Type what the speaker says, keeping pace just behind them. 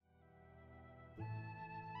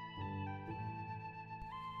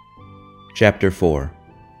Chapter 4.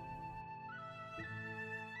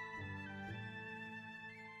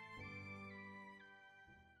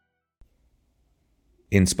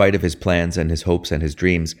 In spite of his plans and his hopes and his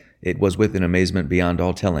dreams, it was with an amazement beyond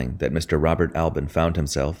all telling that Mr. Robert Alban found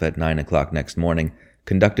himself at 9 o'clock next morning,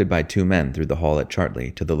 conducted by two men through the hall at Chartley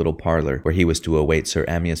to the little parlour where he was to await Sir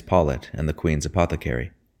Amyas Paulet and the Queen's apothecary.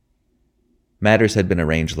 Matters had been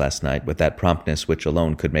arranged last night with that promptness which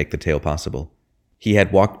alone could make the tale possible. He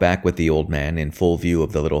had walked back with the old man in full view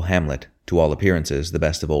of the little hamlet, to all appearances the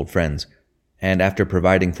best of old friends, and after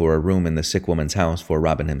providing for a room in the sick woman's house for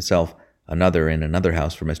Robin himself, another in another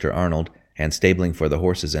house for Mr. Arnold, and stabling for the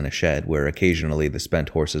horses in a shed where occasionally the spent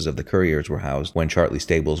horses of the couriers were housed when Chartley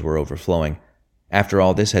stables were overflowing. After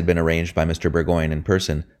all this had been arranged by Mr. Burgoyne in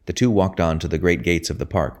person, the two walked on to the great gates of the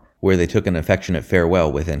park, where they took an affectionate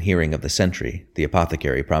farewell within hearing of the sentry, the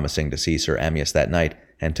apothecary promising to see Sir Amyas that night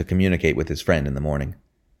and to communicate with his friend in the morning.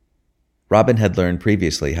 Robin had learned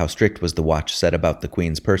previously how strict was the watch set about the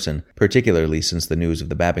Queen's person, particularly since the news of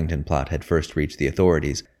the Babington plot had first reached the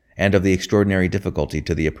authorities, and of the extraordinary difficulty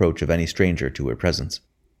to the approach of any stranger to her presence.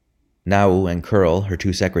 Naou and Curll, her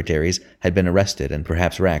two secretaries, had been arrested and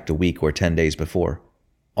perhaps racked a week or 10 days before.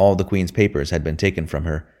 All the Queen's papers had been taken from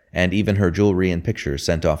her, and even her jewelry and pictures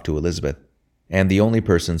sent off to Elizabeth, and the only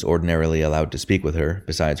persons ordinarily allowed to speak with her,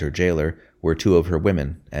 besides her jailer, were two of her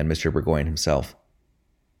women and Mr. Burgoyne himself.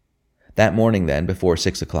 That morning then, before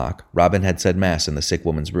 6 o'clock, Robin had said Mass in the sick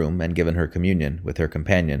woman's room and given her communion with her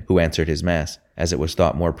companion, who answered his Mass, as it was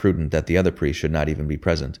thought more prudent that the other priest should not even be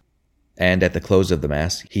present. And at the close of the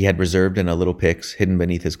Mass, he had reserved in a little pyx, hidden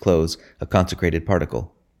beneath his clothes, a consecrated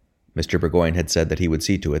particle. Mr. Burgoyne had said that he would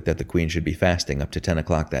see to it that the Queen should be fasting up to 10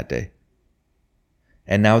 o'clock that day.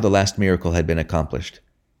 And now the last miracle had been accomplished.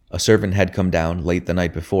 A servant had come down, late the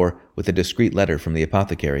night before, with a discreet letter from the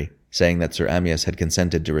apothecary, saying that Sir Amyas had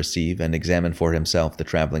consented to receive and examine for himself the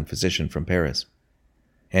travelling physician from Paris.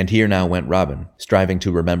 And here now went Robin, striving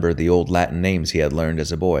to remember the old Latin names he had learned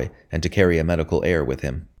as a boy, and to carry a medical air with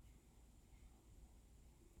him.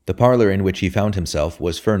 The parlour in which he found himself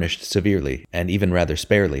was furnished severely, and even rather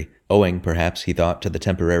sparely, owing, perhaps, he thought, to the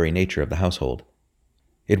temporary nature of the household.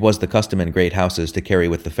 It was the custom in great houses to carry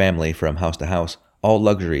with the family from house to house all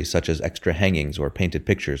luxuries such as extra hangings or painted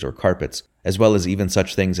pictures or carpets, as well as even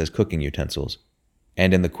such things as cooking utensils.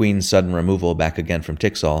 And in the Queen's sudden removal back again from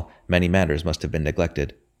Tixall, many matters must have been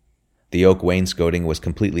neglected. The oak wainscoting was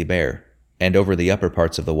completely bare, and over the upper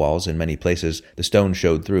parts of the walls in many places the stone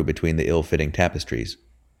showed through between the ill-fitting tapestries.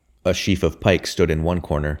 A sheaf of pikes stood in one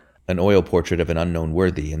corner, an oil portrait of an unknown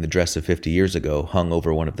worthy in the dress of 50 years ago hung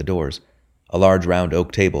over one of the doors. A large round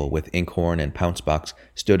oak table with inkhorn and pounce-box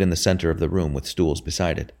stood in the center of the room with stools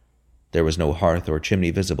beside it. There was no hearth or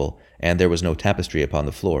chimney visible, and there was no tapestry upon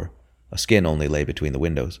the floor. A skin only lay between the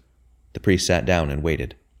windows. The priest sat down and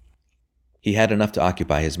waited. He had enough to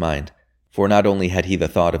occupy his mind, for not only had he the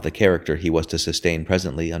thought of the character he was to sustain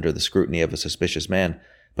presently under the scrutiny of a suspicious man,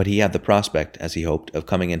 but he had the prospect, as he hoped, of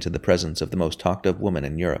coming into the presence of the most talked-of woman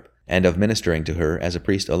in Europe, and of ministering to her as a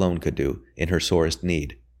priest alone could do, in her sorest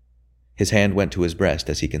need. His hand went to his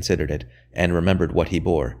breast as he considered it, and remembered what he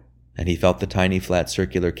bore, and he felt the tiny flat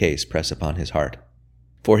circular case press upon his heart.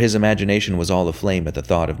 For his imagination was all aflame at the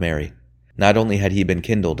thought of Mary. Not only had he been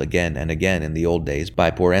kindled again and again in the old days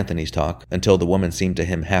by poor Anthony's talk, until the woman seemed to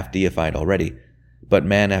him half deified already, but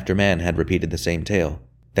man after man had repeated the same tale,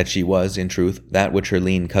 that she was, in truth, that which her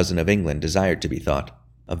lean cousin of England desired to be thought,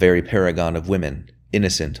 a very paragon of women,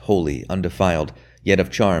 innocent, holy, undefiled, yet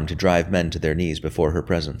of charm to drive men to their knees before her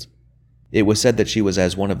presence. It was said that she was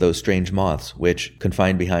as one of those strange moths which,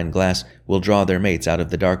 confined behind glass, will draw their mates out of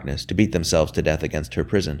the darkness to beat themselves to death against her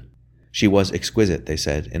prison. She was exquisite, they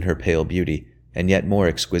said, in her pale beauty, and yet more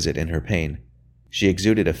exquisite in her pain. She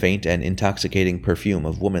exuded a faint and intoxicating perfume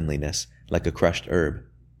of womanliness, like a crushed herb.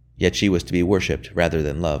 Yet she was to be worshipped rather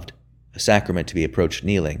than loved, a sacrament to be approached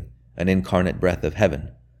kneeling, an incarnate breath of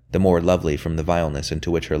heaven, the more lovely from the vileness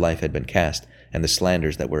into which her life had been cast and the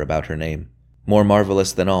slanders that were about her name. More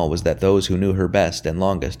marvelous than all was that those who knew her best and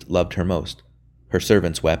longest loved her most. Her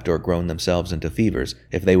servants wept or groaned themselves into fevers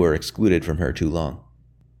if they were excluded from her too long.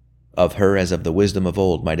 Of her as of the wisdom of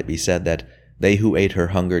old might it be said that they who ate her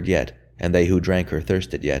hungered yet, and they who drank her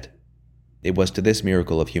thirsted yet. It was to this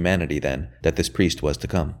miracle of humanity, then, that this priest was to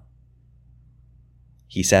come.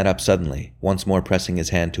 He sat up suddenly, once more pressing his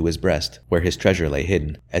hand to his breast, where his treasure lay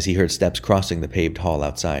hidden, as he heard steps crossing the paved hall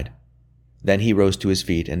outside. Then he rose to his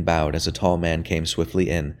feet and bowed as a tall man came swiftly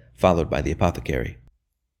in, followed by the apothecary.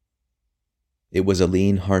 It was a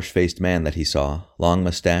lean, harsh-faced man that he saw,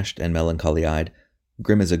 long-mustached and melancholy-eyed,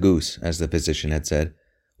 grim as a goose, as the physician had said,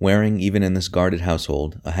 wearing, even in this guarded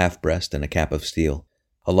household, a half-breast and a cap of steel.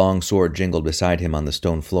 A long sword jingled beside him on the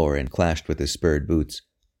stone floor and clashed with his spurred boots.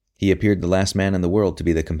 He appeared the last man in the world to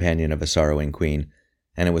be the companion of a sorrowing queen,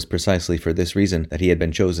 and it was precisely for this reason that he had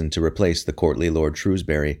been chosen to replace the courtly Lord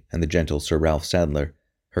Shrewsbury and the gentle Sir Ralph Sadler.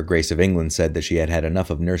 Her Grace of England said that she had had enough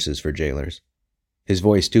of nurses for jailers. His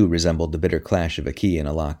voice, too, resembled the bitter clash of a key in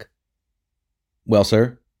a lock. "Well,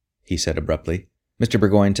 sir," he said abruptly, "Mr.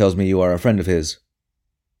 Burgoyne tells me you are a friend of his."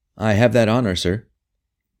 "I have that honor, sir."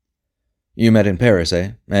 "You met in Paris,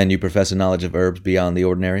 eh? And you profess a knowledge of herbs beyond the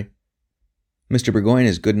ordinary?" "Mr. Burgoyne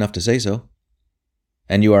is good enough to say so."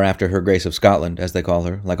 "And you are after Her Grace of Scotland, as they call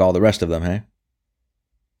her, like all the rest of them, eh?"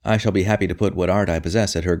 "I shall be happy to put what art I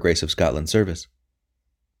possess at Her Grace of Scotland's service."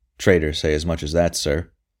 "Traitors say as much as that,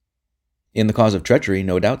 sir." "In the cause of treachery,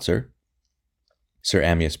 no doubt, sir." Sir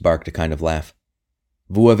Amyas barked a kind of laugh.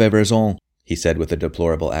 "Vous avez raison," he said with a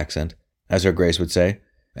deplorable accent, "as Her Grace would say,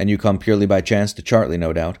 and you come purely by chance to Chartley,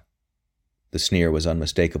 no doubt." The sneer was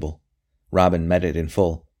unmistakable. Robin met it in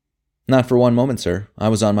full. "Not for one moment, sir. I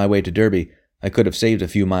was on my way to Derby. I could have saved a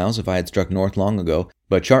few miles if I had struck north long ago,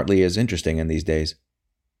 but Chartley is interesting in these days."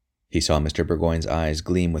 He saw Mr. Burgoyne's eyes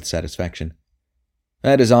gleam with satisfaction.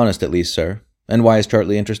 "That is honest, at least, sir. And why is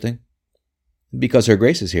Chartley interesting?" "Because Her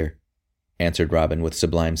Grace is here," answered Robin with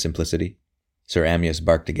sublime simplicity. Sir Amyas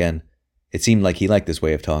barked again. It seemed like he liked this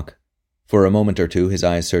way of talk. For a moment or two his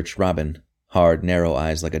eyes searched Robin, hard, narrow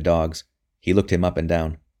eyes like a dog's. He looked him up and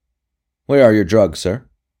down. "Where are your drugs, sir?"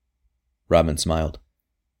 Robin smiled.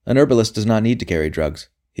 "An herbalist does not need to carry drugs,"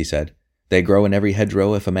 he said. "They grow in every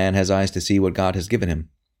hedgerow if a man has eyes to see what God has given him."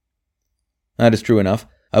 "That is true enough.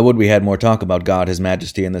 I would we had more talk about God, His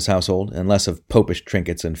Majesty, in this household, and less of popish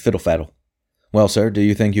trinkets and fiddle-faddle. Well, sir, do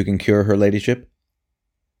you think you can cure her ladyship?"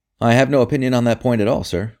 "I have no opinion on that point at all,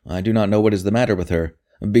 sir. I do not know what is the matter with her,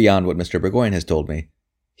 beyond what Mr. Burgoyne has told me,"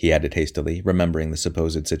 he added hastily, remembering the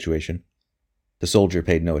supposed situation. The soldier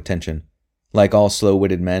paid no attention. Like all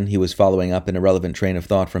slow-witted men, he was following up an irrelevant train of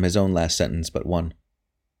thought from his own last sentence but one.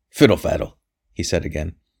 "Fiddle-faddle," he said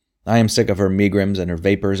again. "I am sick of her megrims and her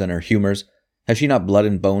vapors and her humours. Has she not blood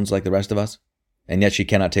and bones like the rest of us? And yet she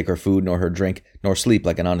cannot take her food nor her drink, nor sleep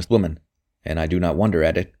like an honest woman. And I do not wonder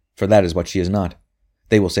at it, for that is what she is not.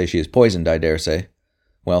 They will say she is poisoned, I dare say.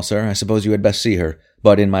 Well, sir, I suppose you had best see her,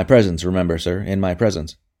 but in my presence, remember, sir, in my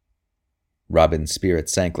presence." Robin's spirit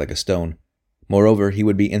sank like a stone. Moreover, he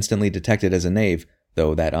would be instantly detected as a knave,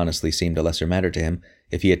 though that honestly seemed a lesser matter to him,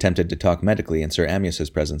 if he attempted to talk medically in Sir Amyas's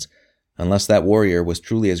presence, unless that warrior was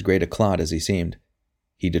truly as great a clod as he seemed.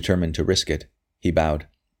 He determined to risk it. He bowed.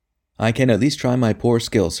 "I can at least try my poor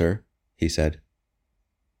skill, sir," he said.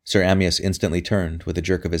 Sir Amyas instantly turned, with a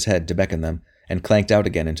jerk of his head, to beckon them, and clanked out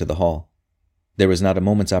again into the hall. There was not a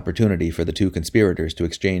moment's opportunity for the two conspirators to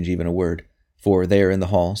exchange even a word, for there in the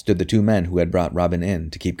hall stood the two men who had brought Robin in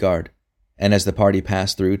to keep guard. And as the party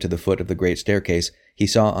passed through to the foot of the great staircase, he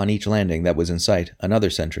saw on each landing that was in sight another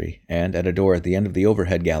sentry, and at a door at the end of the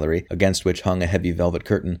overhead gallery, against which hung a heavy velvet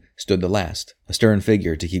curtain, stood the last, a stern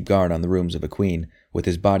figure to keep guard on the rooms of a queen, with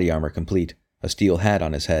his body armor complete, a steel hat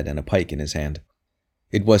on his head and a pike in his hand.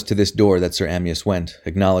 It was to this door that Sir Amyas went,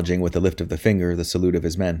 acknowledging with a lift of the finger the salute of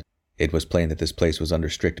his men. It was plain that this place was under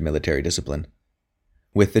strict military discipline.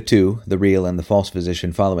 With the two, the real and the false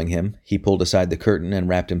physician, following him, he pulled aside the curtain and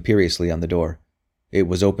rapped imperiously on the door. It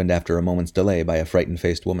was opened after a moment's delay by a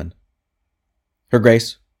frightened-faced woman. "Her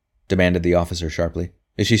Grace?" demanded the officer sharply.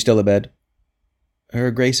 "Is she still abed?"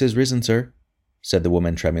 "Her Grace is risen, sir," said the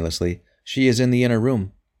woman tremulously. "She is in the inner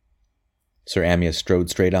room." Sir Amyas strode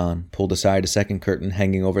straight on, pulled aside a second curtain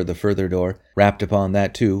hanging over the further door, rapped upon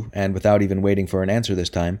that too, and without even waiting for an answer this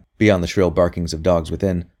time, beyond the shrill barkings of dogs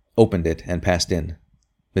within, opened it and passed in.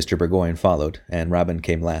 Mr. Burgoyne followed, and Robin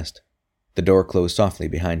came last. The door closed softly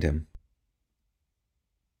behind him.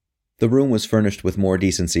 The room was furnished with more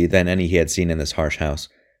decency than any he had seen in this harsh house,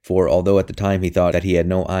 for although at the time he thought that he had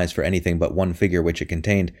no eyes for anything but one figure which it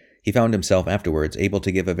contained, he found himself afterwards able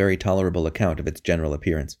to give a very tolerable account of its general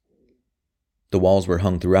appearance. The walls were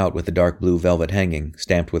hung throughout with a dark blue velvet hanging,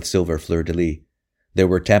 stamped with silver fleur-de-lis. There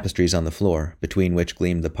were tapestries on the floor, between which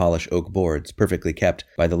gleamed the polished oak boards, perfectly kept,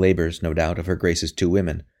 by the labours, no doubt, of Her Grace's two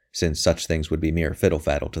women, since such things would be mere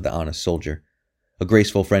fiddle-faddle to the honest soldier. A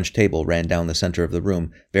graceful French table ran down the centre of the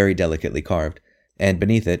room, very delicately carved, and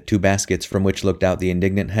beneath it 2 baskets from which looked out the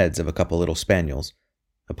indignant heads of a couple little spaniels.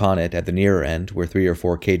 Upon it, at the nearer end, were 3 or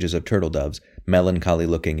 4 cages of turtle-doves,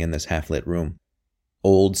 melancholy-looking in this half-lit room.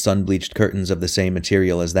 Old, sun-bleached curtains of the same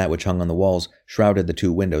material as that which hung on the walls shrouded the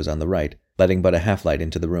 2 windows on the right, letting but a half-light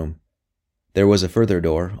into the room. There was a further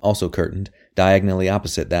door, also curtained, diagonally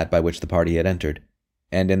opposite that by which the party had entered.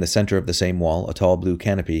 and in the center of the same wall a tall blue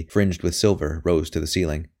canopy, fringed with silver, rose to the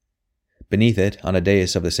ceiling. Beneath it, on a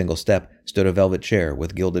dais of a single step, stood a velvet chair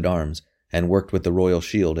with gilded arms, and worked with the royal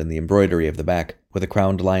shield in the embroidery of the back, with a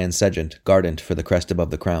crowned lion segent guardant for the crest above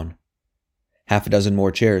the crown. Half a dozen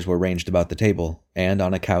more chairs were ranged about the table, and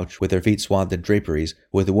on a couch, with her feet swathed in draperies,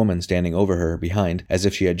 with a woman standing over her behind, as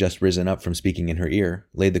if she had just risen up from speaking in her ear,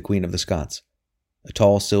 lay the Queen of the Scots. A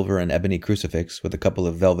tall silver and ebony crucifix, with a couple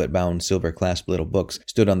of velvet-bound, silver-clasped little books,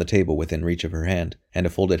 stood on the table within reach of her hand, and a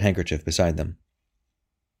folded handkerchief beside them.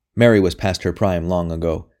 Mary was past her prime long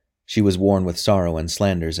ago. She was worn with sorrow and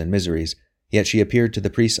slanders and miseries, yet she appeared to the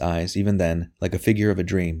priest's eyes, even then, like a figure of a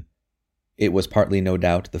dream. It was partly, no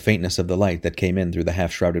doubt, the faintness of the light that came in through the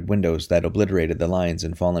half-shrouded windows that obliterated the lines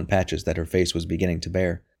and fallen patches that her face was beginning to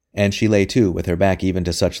bear, and she lay too, with her back even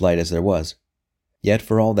to such light as there was. Yet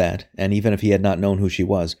for all that, and even if he had not known who she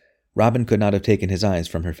was, Robin could not have taken his eyes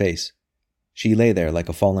from her face. She lay there like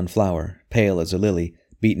a fallen flower, pale as a lily,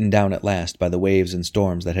 beaten down at last by the waves and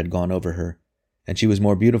storms that had gone over her, and she was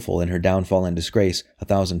more beautiful in her downfall and disgrace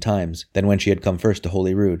 1,000 times than when she had come first to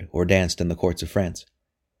Holyrood or danced in the courts of France.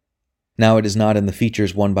 Now it is not in the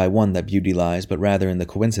features one by one that beauty lies, but rather in the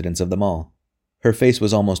coincidence of them all. Her face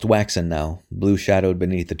was almost waxen now, blue-shadowed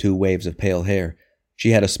beneath the 2 waves of pale hair.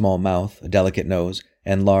 She had a small mouth, a delicate nose,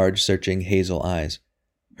 and large, searching hazel eyes.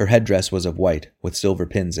 Her headdress was of white, with silver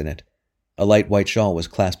pins in it. A light white shawl was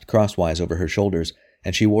clasped crosswise over her shoulders,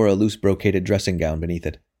 and she wore a loose brocaded dressing gown beneath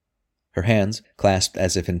it. Her hands, clasped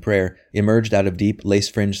as if in prayer, emerged out of deep,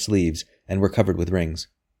 lace-fringed sleeves, and were covered with rings.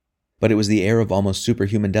 But it was the air of almost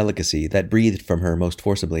superhuman delicacy that breathed from her most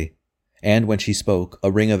forcibly, and when she spoke,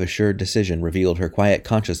 a ring of assured decision revealed her quiet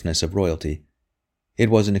consciousness of royalty. It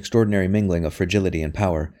was an extraordinary mingling of fragility and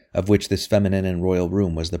power, of which this feminine and royal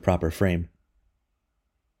room was the proper frame.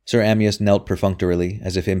 Sir Amyas knelt perfunctorily,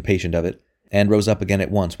 as if impatient of it, and rose up again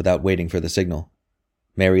at once without waiting for the signal.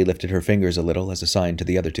 Mary lifted her fingers a little as a sign to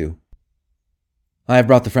the other 2. "I have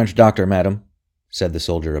brought the French doctor, madam," said the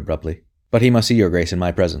soldier abruptly, "but he must see your grace in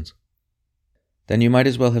my presence." "Then you might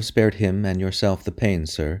as well have spared him and yourself the pain,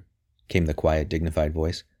 sir," came the quiet, dignified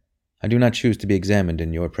voice. "I do not choose to be examined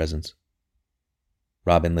in your presence."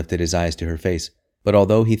 Robin lifted his eyes to her face, but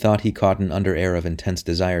although he thought he caught an under air of intense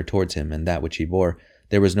desire towards him and that which he bore,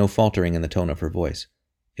 there was no faltering in the tone of her voice.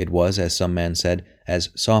 It was, as some man said, as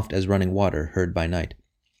soft as running water heard by night.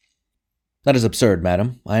 "That is absurd,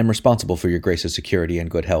 madam. I am responsible for your grace's security and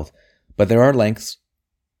good health, but there are lengths—"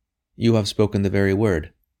 "You have spoken the very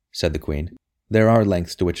word," said the Queen. "There are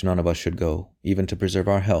lengths to which none of us should go, even to preserve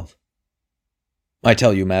our health." "I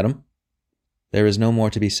tell you, madam—" "There is no more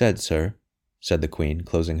to be said, sir," said the Queen,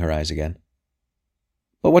 closing her eyes again.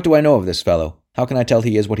 "But what do I know of this fellow? How can I tell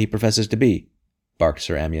he is what he professes to be?" barked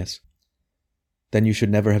Sir Amyas. "Then you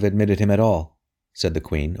should never have admitted him at all," said the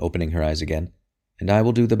Queen, opening her eyes again, "and I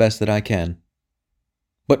will do the best that I can."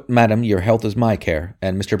 "But, madam, your health is my care,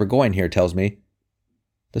 and Mr. Bourgoin here tells me—"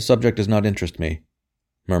 "The subject does not interest me,"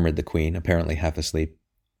 murmured the Queen, apparently half asleep.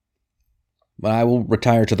 "I will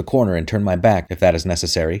retire to the corner and turn my back, if that is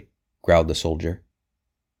necessary," growled the soldier.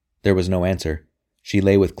 There was no answer. She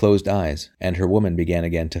lay with closed eyes, and her woman began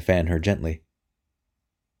again to fan her gently.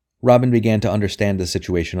 Robin began to understand the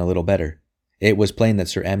situation a little better. It was plain that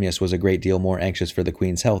Sir Amyas was a great deal more anxious for the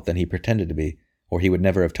Queen's health than he pretended to be, or he would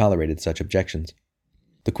never have tolerated such objections.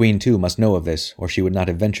 The Queen, too, must know of this, or she would not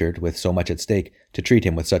have ventured, with so much at stake, to treat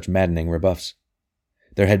him with such maddening rebuffs.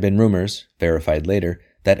 There had been rumors, verified later,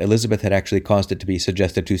 that Elizabeth had actually caused it to be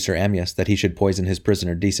suggested to Sir Amyas that he should poison his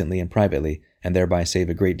prisoner decently and privately, and thereby save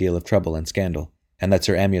a great deal of trouble and scandal, and that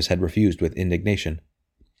Sir Amyas had refused with indignation.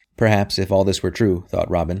 Perhaps, if all this were true,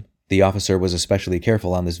 thought Robin, the officer was especially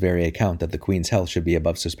careful on this very account that the Queen's health should be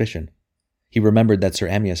above suspicion. He remembered that Sir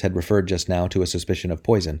Amyas had referred just now to a suspicion of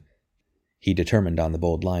poison. He determined on the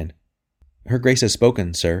bold line. "Her Grace has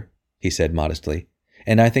spoken, sir," he said modestly,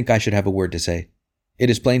 "and I think I should have a word to say. It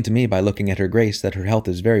is plain to me by looking at her Grace that her health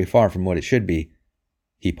is very far from what it should be."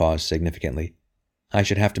 He paused significantly. "I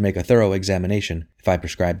should have to make a thorough examination, if I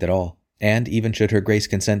prescribed at all, and even should her Grace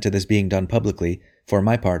consent to this being done publicly, for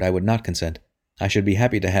my part I would not consent. I should be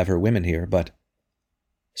happy to have her women here, but—"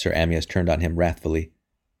 Sir Amyas turned on him wrathfully.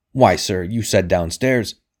 "Why, sir, you said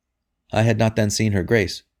downstairs—" "I had not then seen her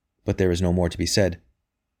Grace, but there is no more to be said."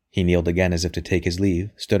 He kneeled again as if to take his leave,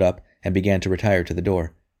 stood up, and began to retire to the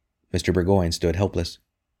door. Mr. Bourgoin stood helpless.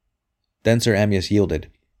 Then Sir Amyas yielded.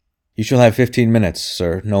 "You shall have 15 minutes,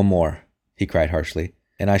 sir, no more," he cried harshly,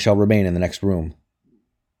 "and I shall remain in the next room."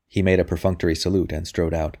 He made a perfunctory salute and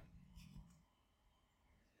strode out.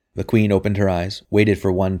 The Queen opened her eyes, waited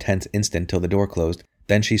for one tense instant till the door closed,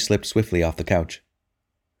 then she slipped swiftly off the couch.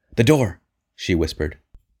 "The door!" she whispered.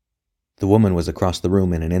 The woman was across the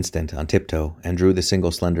room in an instant, on tiptoe, and drew the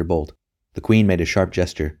single slender bolt. The queen made a sharp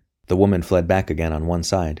gesture. The woman fled back again on one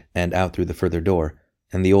side, and out through the further door,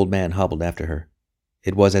 and the old man hobbled after her.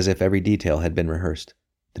 It was as if every detail had been rehearsed.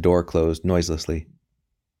 The door closed noiselessly.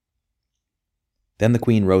 Then the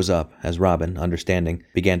queen rose up, as Robin, understanding,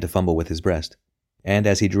 began to fumble with his breast. And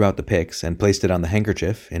as he drew out the pyx and placed it on the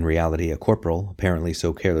handkerchief, in reality a corporal, apparently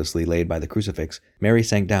so carelessly laid by the crucifix, Mary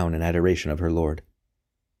sank down in adoration of her lord.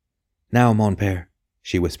 "Now, mon père,"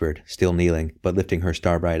 she whispered, still kneeling, but lifting her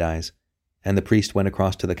star-bright eyes. And the priest went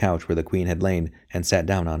across to the couch where the queen had lain, and sat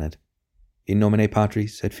down on it. "In nomine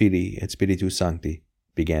Patris et Filii et Spiritus Sancti,"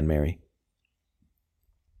 began Mary.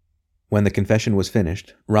 When the confession was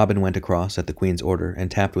finished, Robin went across at the queen's order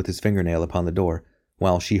and tapped with his fingernail upon the door,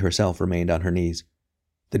 while she herself remained on her knees.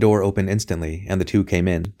 The door opened instantly, and the two came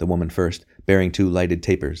in, the woman first, bearing 2 lighted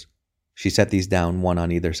tapers. She set these down, one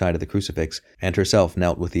on either side of the crucifix, and herself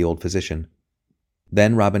knelt with the old physician.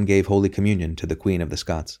 Then Robin gave Holy Communion to the Queen of the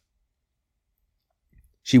Scots.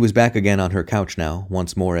 She was back again on her couch now,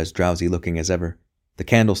 once more as drowsy-looking as ever. The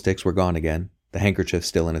candlesticks were gone again, the handkerchief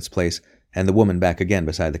still in its place, and the woman back again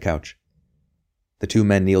beside the couch. The 2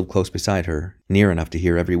 men kneeled close beside her, near enough to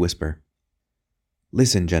hear every whisper.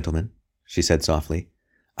 "Listen, gentlemen," she said softly.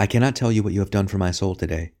 "I cannot tell you what you have done for my soul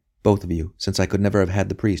today, both of you, since I could never have had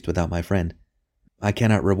the priest without my friend. I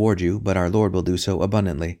cannot reward you, but our Lord will do so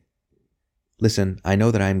abundantly. Listen, I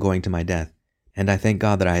know that I am going to my death, and I thank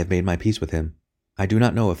God that I have made my peace with him. I do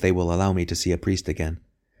not know if they will allow me to see a priest again,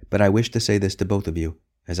 but I wish to say this to both of you,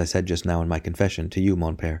 as I said just now in my confession to you,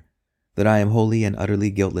 mon père, that I am wholly and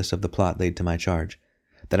utterly guiltless of the plot laid to my charge,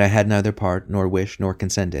 that I had neither part, nor wish, nor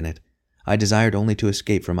consent in it. I desired only to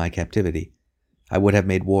escape from my captivity. I would have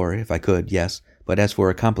made war, if I could, yes, but as for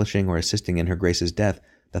accomplishing or assisting in her Grace's death,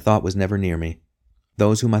 the thought was never near me.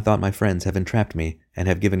 Those whom I thought my friends have entrapped me, and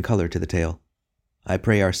have given color to the tale. I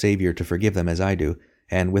pray our Saviour to forgive them as I do,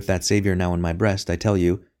 and with that Saviour now in my breast, I tell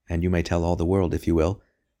you, and you may tell all the world if you will,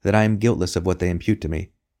 that I am guiltless of what they impute to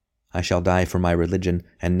me. I shall die for my religion,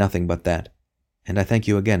 and nothing but that. And I thank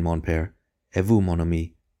you again, mon père, et vous, mon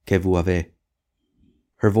ami, que vous avez."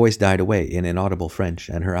 Her voice died away in inaudible French,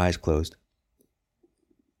 and her eyes closed.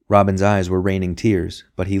 Robin's eyes were raining tears,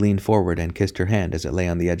 but he leaned forward and kissed her hand as it lay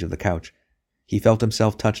on the edge of the couch. He felt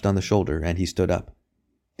himself touched on the shoulder, and he stood up.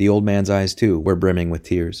 The old man's eyes, too, were brimming with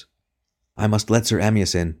tears. "I must let Sir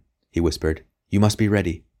Amyas in," he whispered. "You must be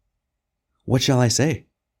ready." "What shall I say?"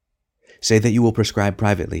 "Say that you will prescribe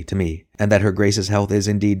privately to me, and that her Grace's health is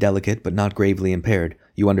indeed delicate but not gravely impaired.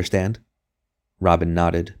 You understand?" Robin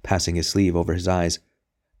nodded, passing his sleeve over his eyes.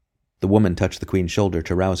 The woman touched the Queen's shoulder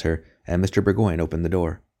to rouse her, and Mr. Burgoyne opened the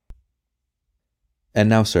door. "And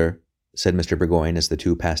now, sir," said Mr. Burgoyne as the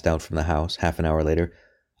two passed out from the house half an hour later,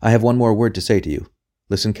 "I have one more word to say to you.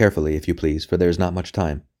 Listen carefully, if you please, for there is not much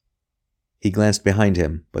time." He glanced behind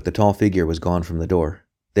him, but the tall figure was gone from the door.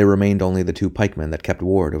 There remained only the 2 pikemen that kept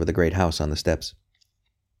ward over the great house on the steps.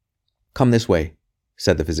 "Come this way,"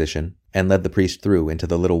 said the physician, and led the priest through into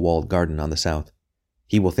the little walled garden on the south.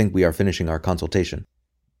 "He will think we are finishing our consultation."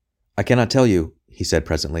 "I cannot tell you," he said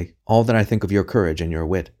presently, "all that I think of your courage and your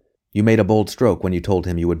wit. You made a bold stroke when you told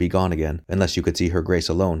him you would be gone again, unless you could see her Grace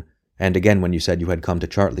alone, and again when you said you had come to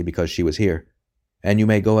Chartley because she was here. And you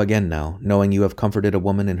may go again now, knowing you have comforted a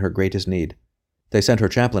woman in her greatest need. They sent her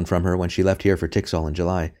chaplain from her when she left here for Tixall in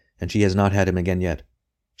July, and she has not had him again yet.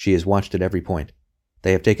 She is watched at every point.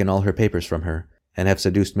 They have taken all her papers from her, and have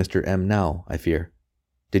seduced Mr. M. now, I fear.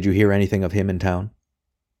 Did you hear anything of him in town?"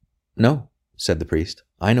 "No," said the priest.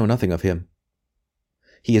 "I know nothing of him."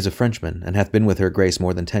 "He is a Frenchman, and hath been with her Grace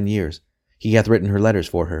more than 10 years. He hath written her letters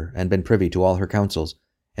for her, and been privy to all her counsels,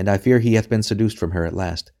 and I fear he hath been seduced from her at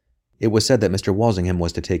last. It was said that Mr. Walsingham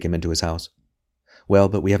was to take him into his house. Well,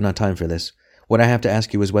 but we have not time for this. What I have to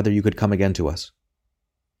ask you is whether you could come again to us."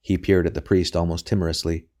 He peered at the priest almost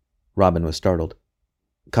timorously. Robin was startled.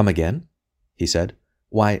 "Come again?" he said.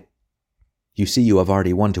 "Why, you see you have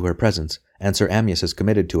already won to her presence, and Sir Amyas has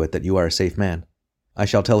committed to it that you are a safe man. I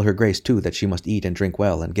shall tell her Grace, too, that she must eat and drink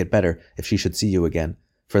well and get better if she should see you again,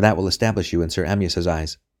 for that will establish you in Sir Amyas's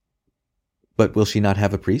eyes." "But will she not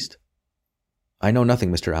have a priest?" "I know nothing,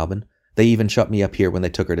 Mr. Albin. They even shut me up here when they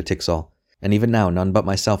took her to Tixall, and even now none but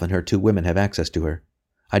myself and her 2 women have access to her.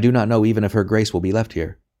 I do not know even if her Grace will be left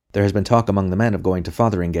here. There has been talk among the men of going to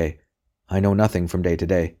Fotheringay. I know nothing from day to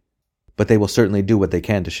day. But they will certainly do what they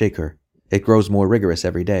can to shake her. It grows more rigorous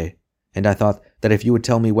every day, and I thought that if you would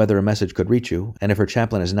tell me whether a message could reach you, and if her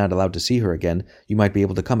chaplain is not allowed to see her again, you might be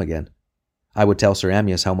able to come again. I would tell Sir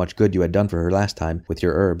Amyas how much good you had done for her last time with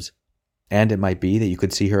your herbs, and it might be that you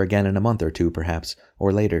could see her again in a month or 2, perhaps,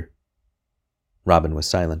 or later." Robin was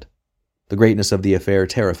silent. The greatness of the affair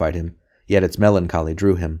terrified him, yet its melancholy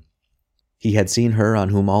drew him. He had seen her on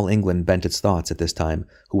whom all England bent its thoughts at this time,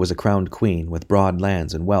 who was a crowned queen with broad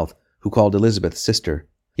lands and wealth, who called Elizabeth sister,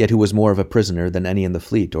 yet who was more of a prisoner than any in the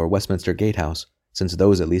Fleet or Westminster Gatehouse, since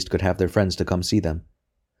those at least could have their friends to come see them.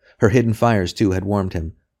 Her hidden fires, too, had warmed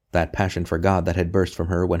him, that passion for God that had burst from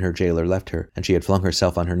her when her jailer left her, and she had flung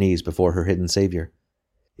herself on her knees before her hidden Saviour.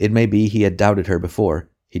 It may be he had doubted her before,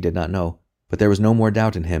 he did not know, but there was no more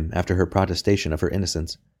doubt in him after her protestation of her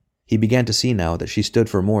innocence. He began to see now that she stood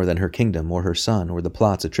for more than her kingdom or her son or the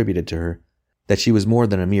plots attributed to her, that she was more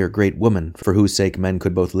than a mere great woman for whose sake men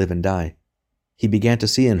could both live and die. He began to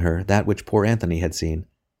see in her that which poor Anthony had seen,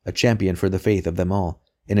 a champion for the faith of them all,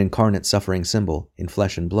 an incarnate suffering symbol, in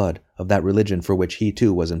flesh and blood, of that religion for which he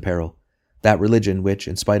too was in peril, that religion which,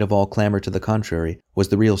 in spite of all clamor to the contrary, was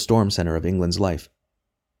the real storm center of England's life.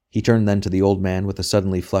 He turned then to the old man with a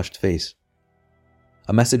suddenly flushed face.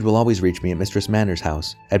 "A message will always reach me at Mistress Manner's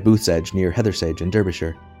house, at Booth's Edge near Hethersage in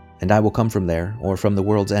Derbyshire, and I will come from there, or from the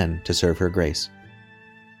world's end, to serve her grace."